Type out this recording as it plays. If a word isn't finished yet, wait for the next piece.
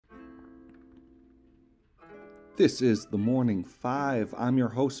This is the Morning Five. I'm your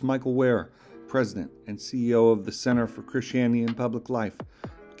host, Michael Ware, President and CEO of the Center for Christianity and Public Life,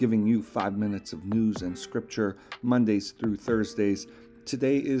 giving you 5 minutes of news and scripture Mondays through Thursdays.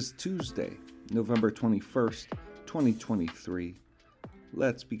 Today is Tuesday, November 21st, 2023.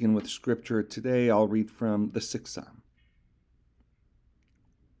 Let's begin with scripture. Today I'll read from the 6th Psalm.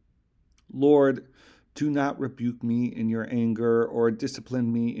 Lord, do not rebuke me in your anger or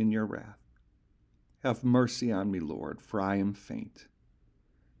discipline me in your wrath. Have mercy on me, Lord, for I am faint.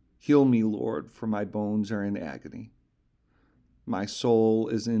 Heal me, Lord, for my bones are in agony. My soul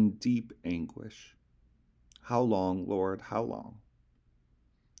is in deep anguish. How long, Lord, how long?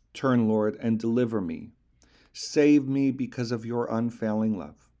 Turn, Lord, and deliver me. Save me because of your unfailing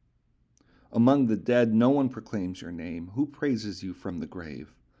love. Among the dead, no one proclaims your name. Who praises you from the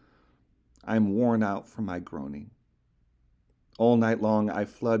grave? I am worn out from my groaning. All night long I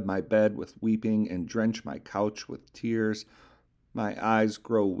flood my bed with weeping and drench my couch with tears. My eyes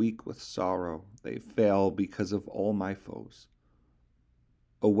grow weak with sorrow. They fail because of all my foes.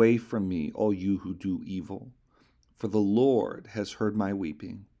 Away from me, all you who do evil, for the Lord has heard my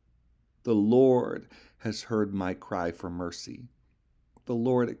weeping. The Lord has heard my cry for mercy. The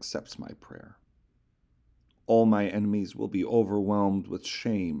Lord accepts my prayer. All my enemies will be overwhelmed with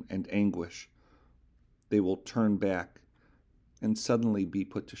shame and anguish. They will turn back and suddenly be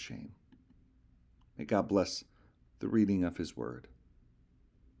put to shame. May God bless the reading of his word.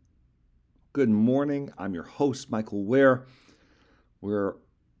 Good morning. I'm your host, Michael Ware. We're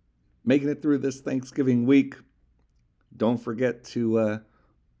making it through this Thanksgiving week. Don't forget to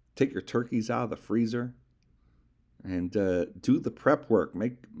take your turkeys out of the freezer and do the prep work.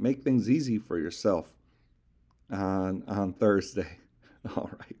 Make things easy for yourself on Thursday.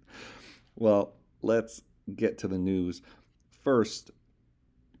 All right. Well, let's get to the news. First,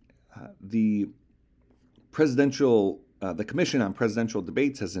 the Commission on Presidential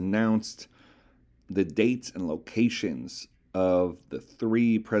Debates has announced the dates and locations of the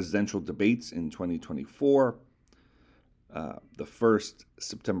 3 presidential debates in 2024. The first,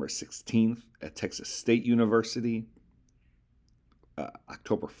 September 16th at Texas State University,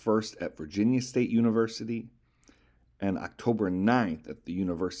 October 1st at Virginia State University, and October 9th at the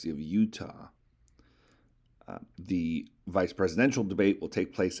University of Utah. The vice presidential debate will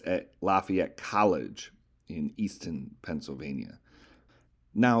take place at Lafayette College in Easton, Pennsylvania.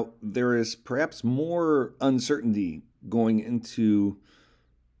 Now, there is perhaps more uncertainty going into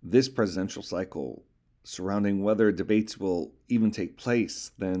this presidential cycle surrounding whether debates will even take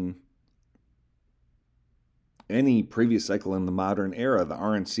place than any previous cycle in the modern era. The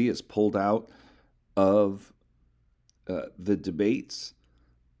RNC has pulled out of the debates.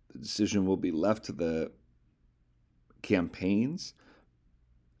 The decision will be left to the campaigns.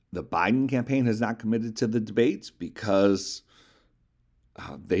 The Biden campaign has not committed to the debates because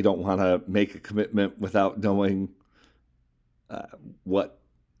they don't want to make a commitment without knowing what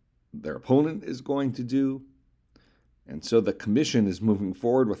their opponent is going to do. And so the commission is moving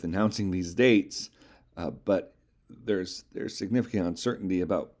forward with announcing these dates, but there's significant uncertainty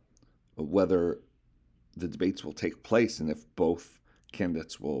about whether the debates will take place and if both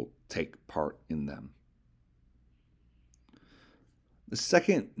candidates will take part in them. The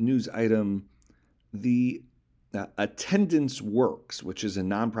second news item, the Attendance Works, which is a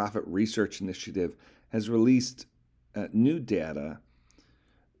nonprofit research initiative, has released new data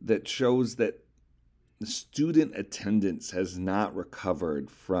that shows that student attendance has not recovered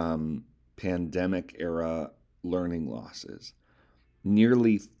from pandemic-era learning losses.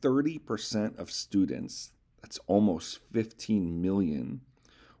 Nearly 30% of students, that's almost 15 million,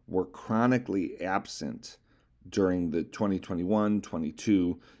 were chronically absent during the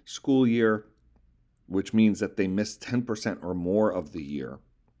 2021-22 school year, which means that they missed 10% or more of the year.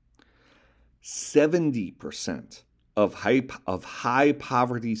 70% of high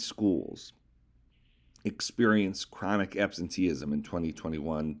poverty schools experienced chronic absenteeism in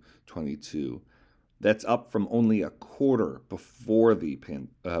 2021-22. That's up from only a quarter before the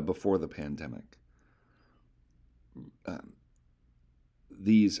pandemic.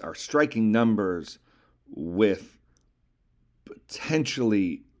 These are striking numbers with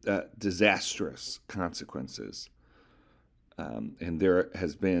potentially disastrous consequences. And there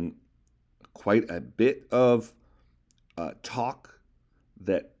has been quite a bit of talk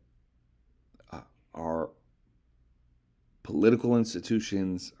that our political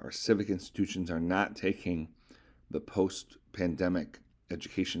institutions, our civic institutions are not taking the post-pandemic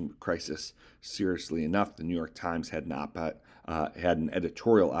education crisis seriously enough. The New York Times had an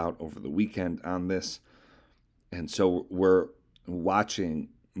editorial out over the weekend on this. And so we're watching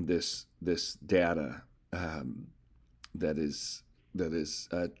this data um, that is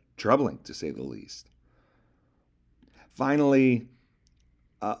troubling, to say the least. Finally,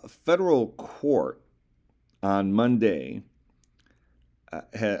 a federal court on Monday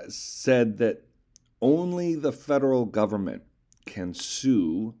has said that only the federal government can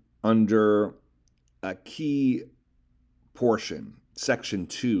sue under a key portion, Section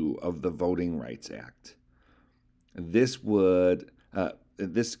 2 of the Voting Rights Act. This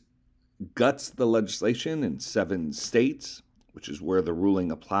guts the legislation in 7 states, which is where the ruling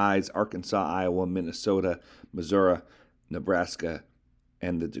applies: Arkansas, Iowa, Minnesota, Missouri, Nebraska,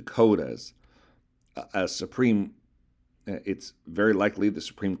 and the Dakotas. It's very likely the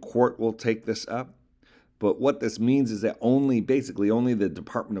Supreme Court will take this up. But what this means is that only the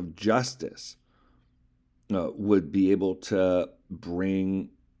Department of Justice would be able to bring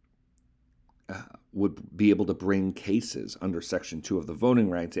cases under Section 2 of the Voting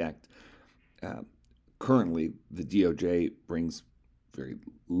Rights Act. Currently, the DOJ brings very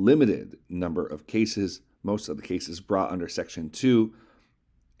limited number of cases. Most of the cases brought under Section 2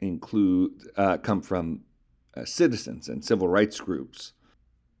 come from citizens and civil rights groups.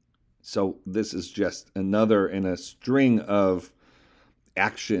 So this is just another in a string of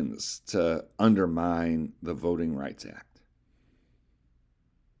actions to undermine the Voting Rights Act.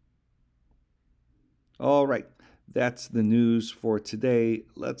 All right, that's the news for today.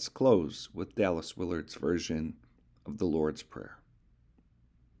 Let's close with Dallas Willard's version of the Lord's Prayer.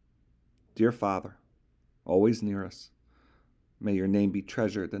 Dear Father, always near us, may your name be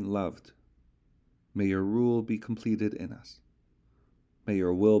treasured and loved. May your rule be completed in us. May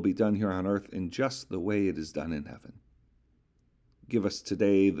your will be done here on earth in just the way it is done in heaven. Give us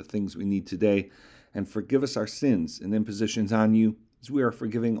today the things we need today, and forgive us our sins and impositions on you, as we are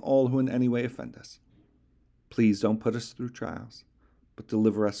forgiving all who in any way offend us. Please don't put us through trials, but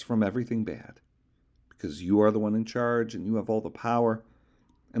deliver us from everything bad, because you are the one in charge, and you have all the power,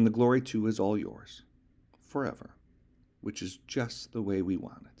 and the glory too is all yours, forever, which is just the way we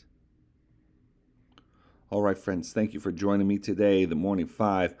want it. All right, friends, thank you for joining me today. The Morning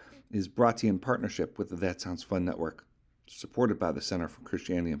Five is brought to you in partnership with the That Sounds Fun Network, supported by the Center for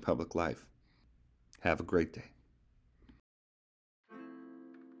Christianity and Public Life. Have a great day.